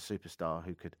didn't have a superstar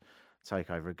who could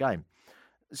take over a game.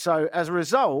 So as a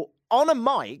result, on a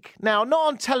mic, now not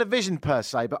on television per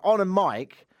se, but on a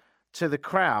mic to the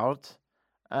crowd,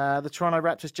 the Toronto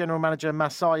Raptors general manager,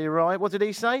 Masai Ujiri, what did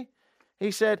he say?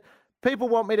 He said, people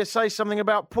want me to say something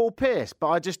about Paul Pierce, but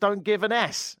I just don't give an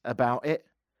S about it.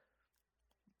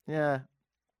 Yeah.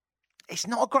 It's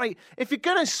not great. If you're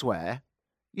going to swear,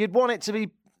 you'd want it to be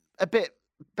a bit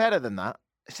better than that.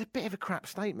 It's a bit of a crap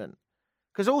statement.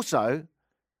 Because also,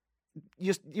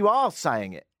 you are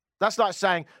saying it. That's like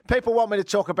saying, people want me to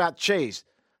talk about cheese,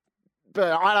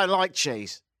 but I don't like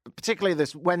cheese, particularly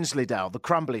this Wensleydale, the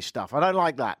crumbly stuff. I don't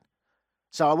like that.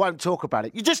 So I won't talk about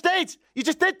it. You just did. You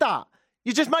just did that.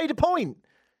 You just made a point.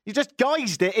 You just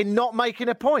guised it in not making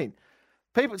a point.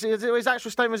 His actual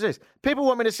statement was this. People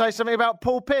want me to say something about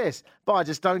Paul Pierce, but I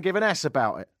just don't give an S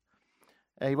about it.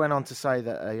 He went on to say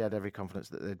that he had every confidence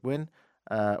that they'd win.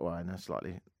 In a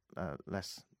slightly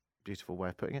less beautiful way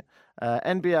of putting it.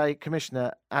 NBA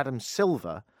Commissioner Adam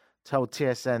Silver told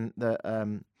TSN that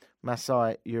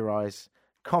Masai Ujiri's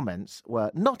comments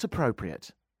were not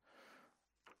appropriate.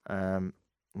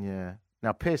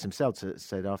 Now, Pierce himself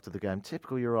said after the game,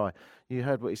 typical Ujiri, you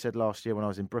heard what he said last year when I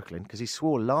was in Brooklyn, because he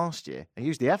swore last year. He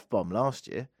used the F-bomb last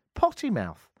year. Potty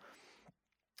mouth.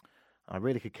 I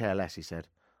really could care less, he said.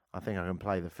 I think I can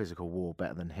play the physical war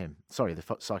better than him. Sorry, the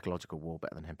psychological war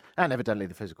better than him. And evidently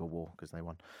the physical war, because they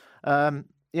won.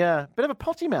 Bit of a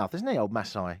potty mouth, isn't he, old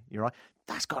Masai? You're right.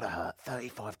 That's got to hurt.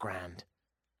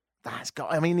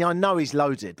 $35,000. I know he's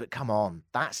loaded, but come on.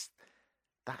 That's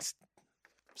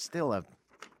still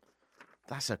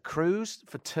that's a cruise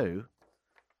for two.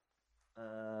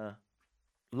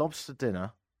 Lobster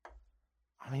dinner.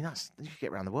 You could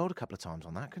get around the world a couple of times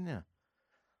on that, couldn't you?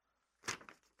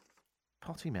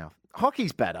 Potty mouth.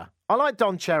 Hockey's better. I like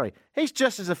Don Cherry. He's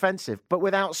just as offensive, but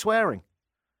without swearing.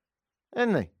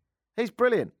 Isn't he? He's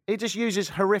brilliant. He just uses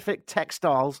horrific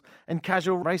textiles and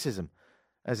casual racism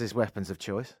as his weapons of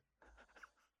choice.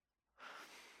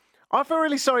 I feel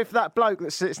really sorry for that bloke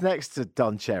that sits next to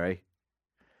Don Cherry.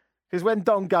 Because when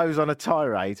Don goes on a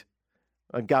tirade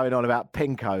and going on about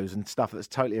pinkos and stuff that's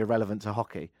totally irrelevant to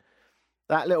hockey,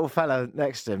 that little fella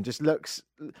next to him just looks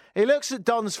at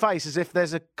Don's face as if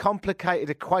there's a complicated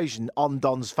equation on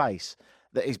Don's face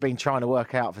that he's been trying to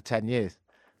work out for 10 years.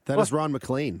 That is Ron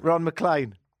McLean. Ron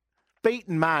McLean.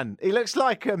 Beaten man. He looks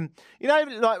like,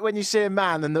 like when you see a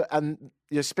man and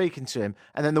you're speaking to him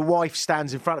and then the wife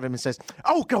stands in front of him and says,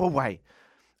 oh, go away,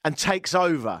 and takes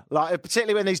over. Like,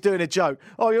 particularly when he's doing a joke.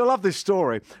 Oh, you'll love this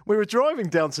story. We were driving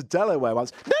down to Delaware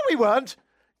once. No, we weren't.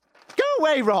 Go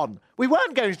away, Ron. We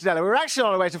weren't going to Delaware. We were actually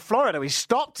on our way to Florida. We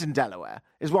stopped in Delaware,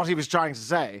 is what he was trying to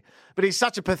say. But he's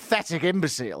such a pathetic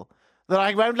imbecile that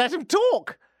I won't let him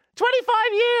talk. 25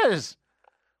 years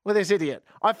with this idiot.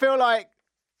 I feel like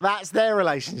that's their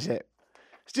relationship.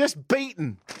 It's just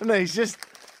beaten. And he's just,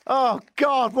 oh,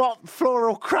 God, what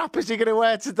floral crap is he going to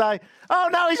wear today? Oh,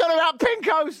 no, he's on about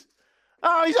pinkos.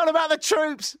 Oh, he's on about the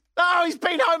troops. Oh, he's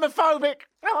been homophobic.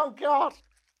 Oh, God.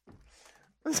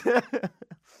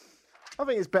 I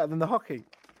think it's better than the hockey.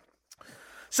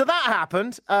 So that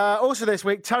happened. Also this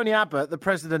week, Tony Abbott, the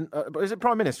president, is it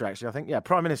Prime Minister actually, I think? Yeah,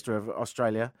 Prime Minister of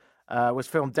Australia, was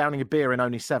filmed downing a beer in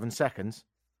only 7 seconds,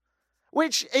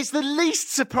 which is the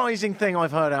least surprising thing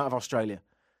I've heard out of Australia,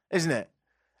 isn't it?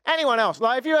 Anyone else,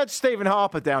 like if you had Stephen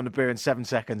Harper down the beer in 7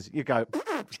 seconds, you go,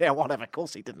 yeah, whatever, of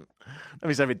course he didn't. That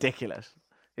was so ridiculous.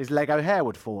 His Lego hair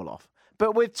would fall off.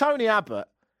 But with Tony Abbott,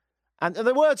 and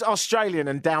the words Australian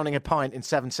and downing a pint in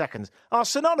 7 seconds are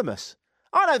synonymous.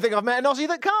 I don't think I've met an Aussie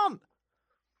that can't.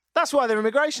 That's why their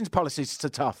immigration policies are so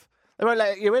tough. They won't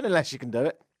let you in unless you can do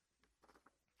it.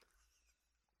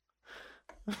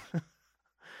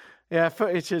 Yeah,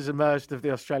 footage has emerged of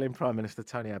the Australian Prime Minister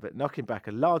Tony Abbott knocking back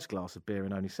a large glass of beer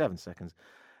in only 7 seconds.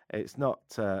 It's not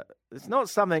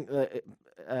something that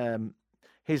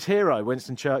his hero,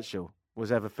 Winston Churchill, was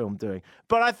ever filmed doing.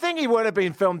 But I think he would have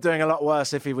been filmed doing a lot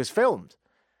worse if he was filmed.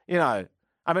 You know,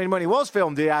 I mean, when he was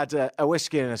filmed, he had a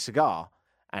whiskey and a cigar.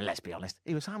 And let's be honest,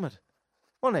 he was hammered,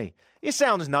 wasn't he? He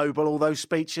sounds noble, all those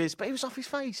speeches, but he was off his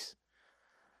face.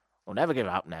 We'll never give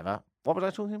up, never. What was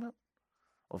I talking about?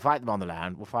 We'll fight them on the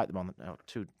land. We'll fight them on the...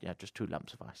 just 2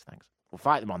 lumps of ice, thanks. We'll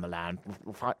fight them on the land.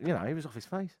 We'll fight... You know, he was off his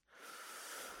face.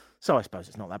 So I suppose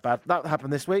it's not that bad. That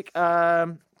happened this week.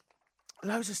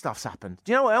 Loads of stuff's happened.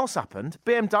 Do you know what else happened?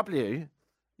 BMW,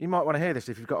 you might want to hear this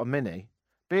if you've got a Mini.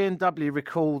 BMW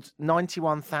recalled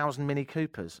 91,000 Mini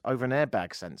Coopers over an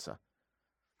airbag sensor.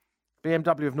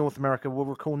 BMW of North America will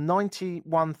recall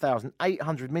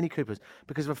 91,800 Mini Coopers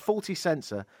because of a faulty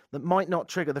sensor that might not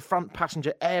trigger the front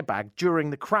passenger airbag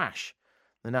during the crash,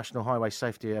 the National Highway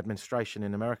Safety Administration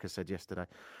in America said yesterday.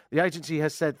 The agency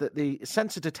has said that the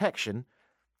sensor detection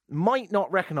might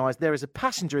not recognise there is a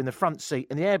passenger in the front seat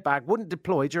and the airbag wouldn't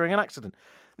deploy during an accident.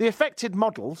 The affected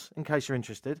models, in case you're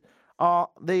interested, are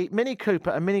the Mini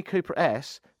Cooper and Mini Cooper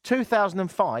S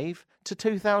 2005 to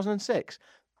 2006.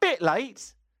 Bit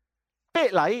late.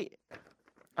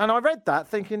 And I read that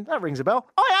thinking, that rings a bell.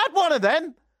 I had one of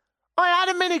them. I had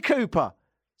a Mini Cooper.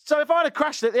 So if I'd have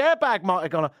crashed it, the airbag might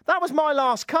have gone off. That was my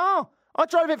last car. I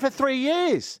drove it for 3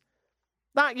 years.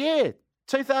 That year,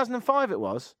 2005 it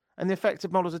was. And the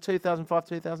affected models are 2005,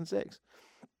 2006.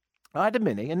 I had a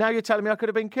Mini, and now you're telling me I could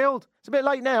have been killed. It's a bit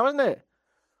late now, isn't it?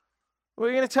 What are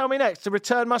you going to tell me next? To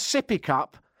return my sippy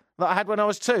cup that I had when I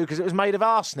was 2 because it was made of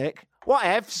arsenic?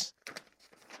 Whatevs.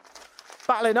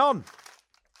 Battling on.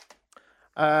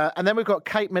 And then we've got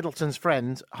Kate Middleton's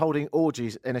friend holding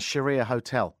orgies in a Sharia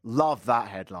hotel. Love that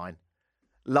headline.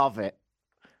 Love it.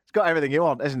 It's got everything you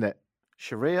want, isn't it?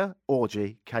 Sharia,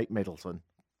 orgy, Kate Middleton.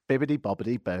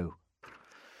 Bibbidi-bobbidi-boo.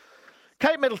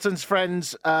 Kate Middleton's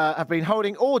friends have been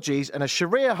holding orgies in a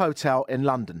Sharia hotel in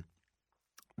London.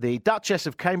 The Duchess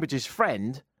of Cambridge's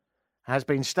friend has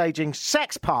been staging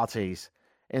sex parties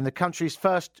in the country's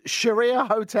first Sharia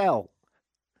hotel.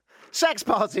 Sex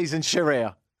parties in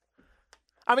Sharia.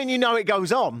 I mean, you know it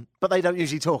goes on, but they don't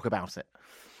usually talk about it.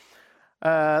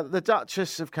 The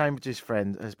Duchess of Cambridge's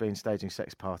friend has been staging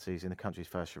sex parties in the country's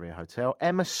first Sharia hotel.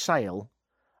 Emma Sale,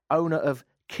 owner of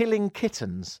Killing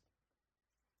Kittens.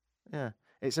 Yeah,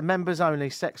 it's a members-only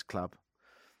sex club.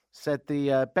 Said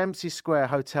the Bempsey Square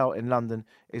Hotel in London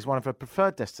is one of her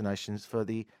preferred destinations for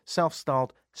the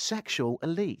self-styled sexual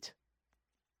elite.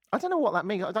 I don't know what that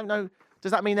means. I don't know.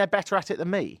 Does that mean they're better at it than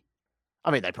me?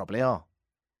 I mean, they probably are.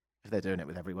 If they're doing it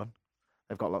with everyone.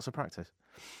 They've got lots of practice.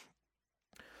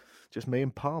 Just me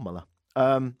and Pamela.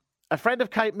 A friend of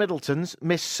Kate Middleton's,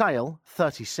 Miss Sale,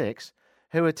 36,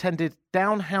 who attended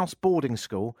Down House boarding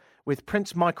school with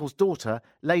Prince Michael's daughter,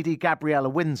 Lady Gabriella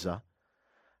Windsor,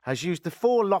 has used the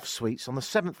 4 loft suites on the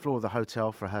 7th floor of the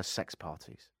hotel for her sex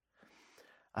parties.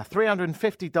 A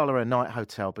 $350 a night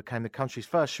hotel became the country's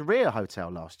first Sharia hotel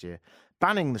last year,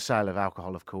 banning the sale of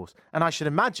alcohol, of course, and I should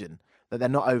imagine that they're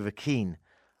not over keen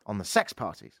on the sex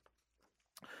parties.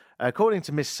 According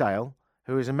to Miss Sale,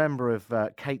 who is a member of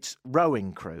Kate's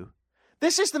rowing crew,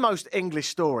 this is the most English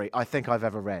story I think I've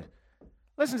ever read.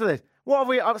 Listen to this. What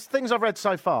have things I've read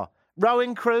so far?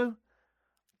 Rowing crew,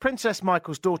 Princess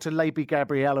Michael's daughter, Lady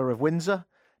Gabriella of Windsor,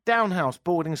 Downhouse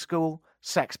boarding school,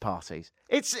 sex parties.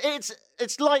 It's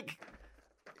like,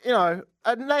 you know,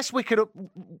 unless we could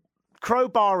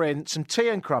crowbar in some tea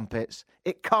and crumpets,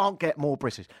 it can't get more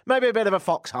British. Maybe a bit of a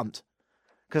fox hunt,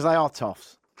 because they are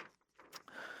toffs.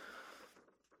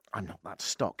 I'm not that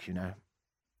stock, you know.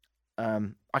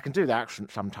 I can do the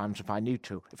accent sometimes if I need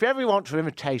to. If you ever want to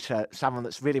imitate someone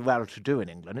that's really well-to-do in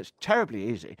England, it's terribly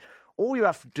easy. All you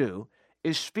have to do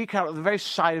is speak out of the very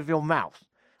side of your mouth.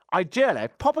 Ideally,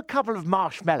 pop a couple of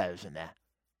marshmallows in there.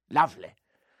 Lovely.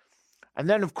 And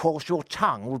then, of course, your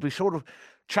tongue will be sort of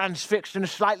transfixed in a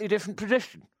slightly different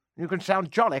position. You can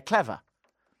sound jolly clever.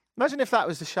 Imagine if that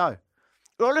was the show.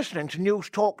 You're listening to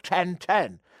News Talk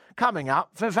 1010. Coming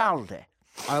up, Vivaldi.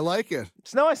 I like it.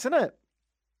 It's nice, isn't it?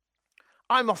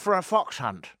 I'm off for a fox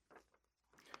hunt.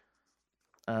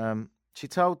 She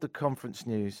told the Conference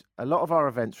News, a lot of our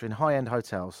events are in high-end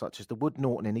hotels, such as the Wood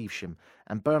Norton in Evesham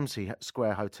and Bermondsey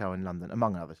Square Hotel in London,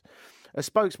 among others. A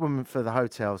spokeswoman for the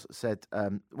hotels said,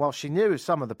 while she knew of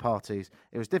some of the parties,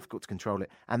 it was difficult to control it,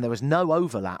 and there was no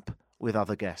overlap with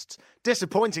other guests.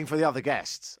 Disappointing for the other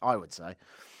guests, I would say.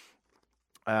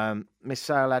 Miss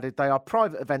Sale added, they are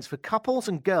private events for couples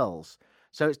and girls,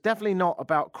 so it's definitely not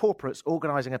about corporates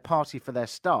organising a party for their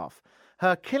staff.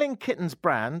 Her Killing Kittens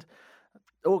brand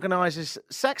organises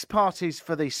sex parties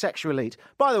for the sexual elite.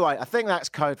 By the way, I think that's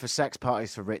code for sex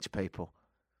parties for rich people.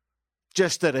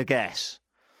 Just at a guess.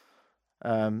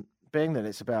 Being that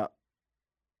it's about,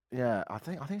 I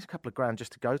think it's a couple of grand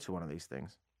just to go to one of these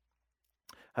things.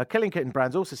 Her Killing Kitten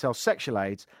brands also sells sexual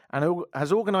aids and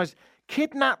has organised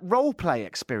kidnap role-play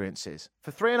experiences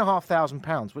for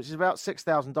 £3,500, which is about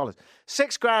 $6,000.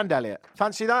 £6,000, Elliot.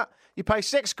 Fancy that? You pay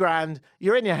 $6,000,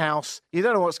 you're in your house, you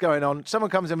don't know what's going on, someone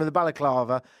comes in with a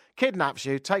balaclava, kidnaps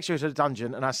you, takes you to the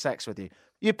dungeon and has sex with you.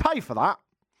 You pay for that.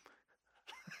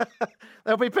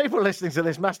 There'll be people listening to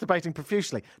this masturbating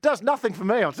profusely. Does nothing for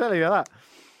me, I'll tell you that.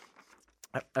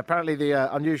 Apparently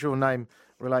the unusual name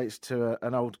relates to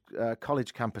an old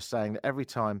college campus saying that every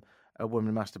time a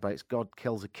woman masturbates, God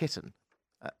kills a kitten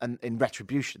and in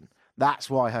retribution. That's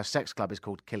why her sex club is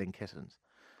called Killing Kittens.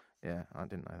 Yeah, I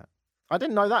didn't know that. I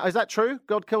didn't know that. Is that true?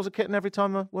 God kills a kitten every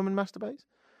time a woman masturbates?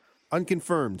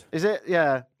 Unconfirmed. Is it?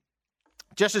 Yeah.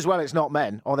 Just as well it's not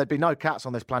men, or there'd be no cats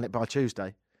on this planet by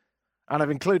Tuesday. And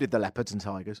I've included the leopards and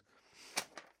tigers.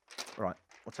 Right,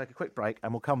 we'll take a quick break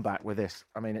and we'll come back with this.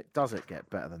 I mean, does it get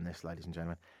better than this, ladies and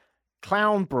gentlemen?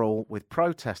 Clown brawl with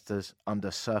protesters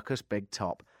under Circus Big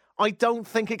Top. I don't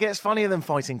think it gets funnier than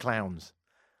fighting clowns.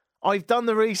 I've done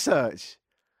the research.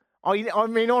 I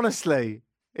mean, honestly,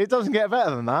 it doesn't get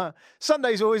better than that.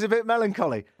 Sunday's always a bit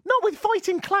melancholy. Not with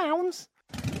fighting clowns.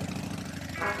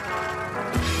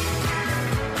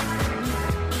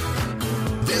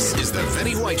 This is the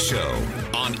Vinny White Show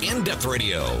on In Depth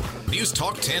Radio, News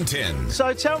Talk 1010.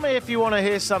 So tell me if you want to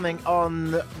hear something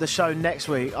on the show next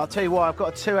week. I'll tell you why. I've got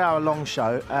a 2-hour-long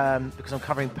show because I'm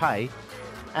covering pay.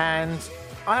 And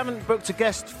I haven't booked a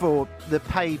guest for the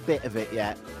pay bit of it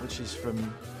yet, which is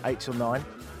from 8 till 9.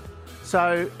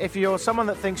 So if you're someone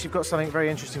that thinks you've got something very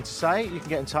interesting to say, you can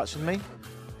get in touch with me.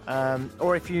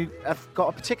 Or if you have got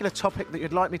a particular topic that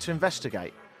you'd like me to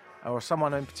investigate, or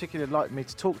someone in particular you'd like me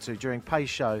to talk to during Pay's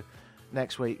show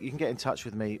next week, you can get in touch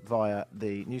with me via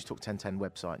the News Talk 1010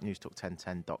 website,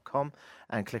 newstalk1010.com,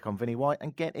 and click on Vinny White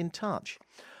and get in touch.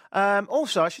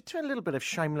 Also, I should do a little bit of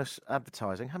shameless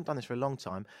advertising. Haven't done this for a long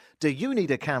time. Do you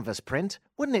need a canvas print?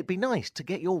 Wouldn't it be nice to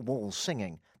get your walls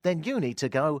singing? Then you need to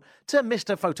go to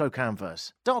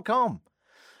MrPhotoCanvas.com.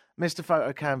 Mr.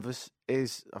 Photo Canvas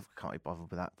is... I can't be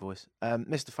bothered with that voice.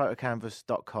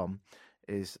 MrPhotoCanvas.com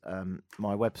is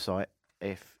my website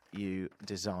if you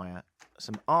desire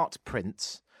some art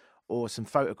prints or some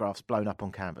photographs blown up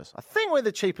on canvas. I think we're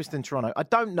the cheapest in Toronto. I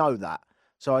don't know that,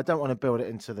 so I don't want to build it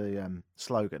into the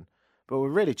slogan. But we're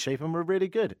really cheap and we're really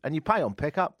good. And you pay on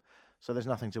pickup, so there's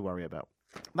nothing to worry about.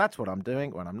 That's what I'm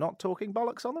doing when I'm not talking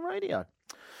bollocks on the radio.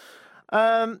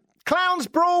 Clowns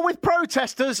brawl with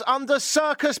protesters under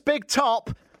Circus Big Top.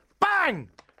 Bang!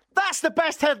 That's the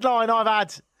best headline I've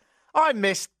had. I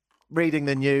missed reading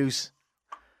the news.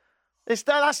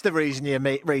 That's the reason you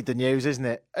read the news, isn't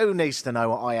it? Who needs to know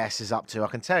what IS is up to? I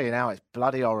can tell you now, it's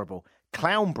bloody horrible.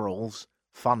 Clown brawls,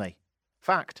 funny.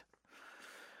 Fact.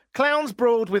 Clowns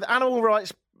brawled with animal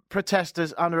rights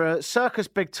protesters under a Circus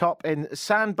Big Top in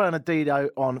San Bernardino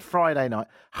on Friday night.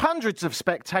 Hundreds of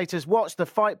spectators watched the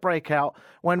fight break out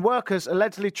when workers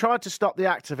allegedly tried to stop the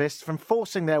activists from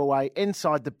forcing their way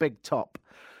inside the Big Top.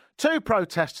 2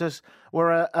 protesters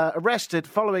were arrested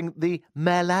following the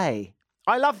melee.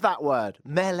 I love that word,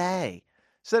 melee.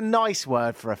 It's a nice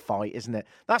word for a fight, isn't it?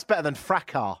 That's better than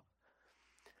fracas.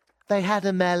 They had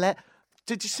a melee.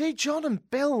 Did you see John and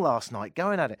Bill last night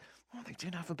going at it? Oh, they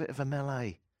did have a bit of a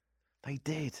melee. They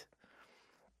did.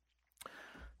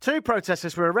 2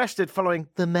 protesters were arrested following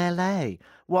the melee,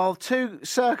 while 2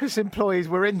 circus employees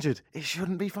were injured. It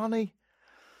shouldn't be funny.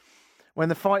 When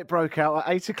the fight broke out at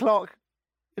 8 o'clock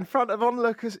in front of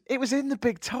onlookers, it was in the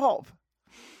Big Top.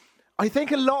 I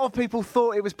think a lot of people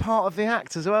thought it was part of the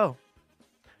act as well.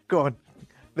 Go on.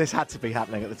 This had to be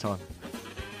happening at the time.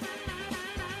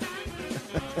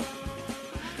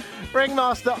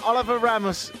 Ringmaster Oliver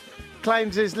Ramos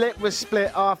claims his lip was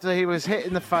split after he was hit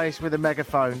in the face with a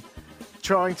megaphone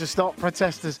trying to stop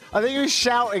protesters. I think he was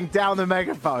shouting down the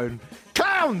megaphone,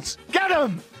 "Clowns, get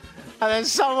them!" And then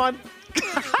someone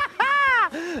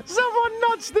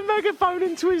nudged the megaphone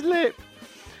into his lip.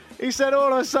 He said,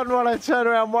 all of a sudden when I turned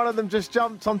around, one of them just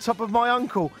jumped on top of my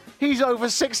uncle. He's over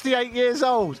 68 years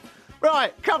old.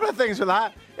 Right, couple of things with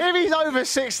that. If he's over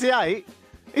 68,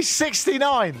 he's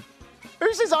 69.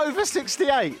 Who says over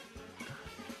 68?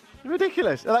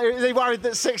 Ridiculous. Are they worried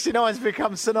that 69's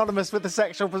become synonymous with the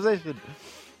sexual position?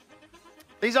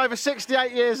 He's over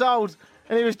 68 years old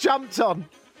and he was jumped on.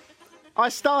 I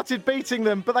started beating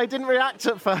them, but they didn't react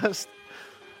at first.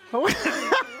 When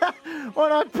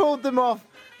I pulled them off,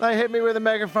 they hit me with a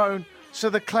megaphone. So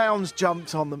the clowns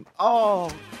jumped on them. Oh,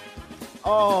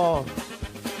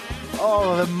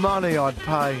 the money I'd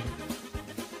pay.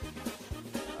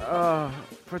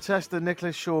 Protester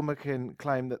Nicholas Shaw-McKinn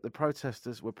claimed that the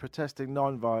protesters were protesting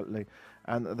non-violently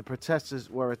and that the protesters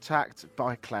were attacked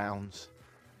by clowns.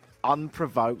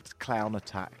 Unprovoked clown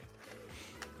attack.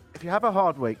 If you have a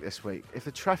hard week this week, if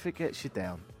the traffic gets you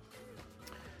down,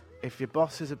 if your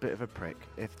boss is a bit of a prick,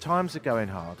 if times are going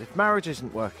hard, if marriage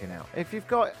isn't working out, if you've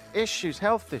got issues,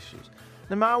 health issues,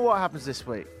 no matter what happens this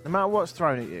week, no matter what's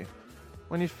thrown at you,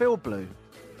 when you feel blue,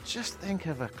 just think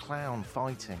of a clown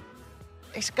fighting.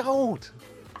 It's gold.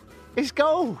 It's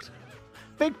gold.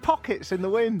 Big pockets in the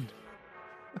wind.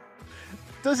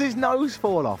 Does his nose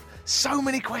fall off? So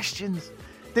many questions.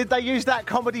 Did they use that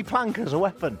comedy plank as a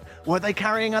weapon? Were they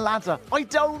carrying a ladder? I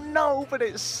don't know, but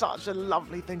it's such a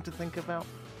lovely thing to think about.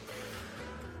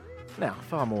 Now,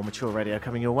 far more mature radio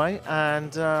coming your way,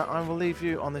 and I will leave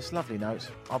you on this lovely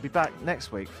note. I'll be back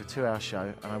next week for a 2-hour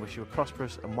show, and I wish you a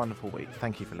prosperous and wonderful week.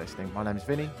 Thank you for listening. My name is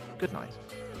Vinny. Good night.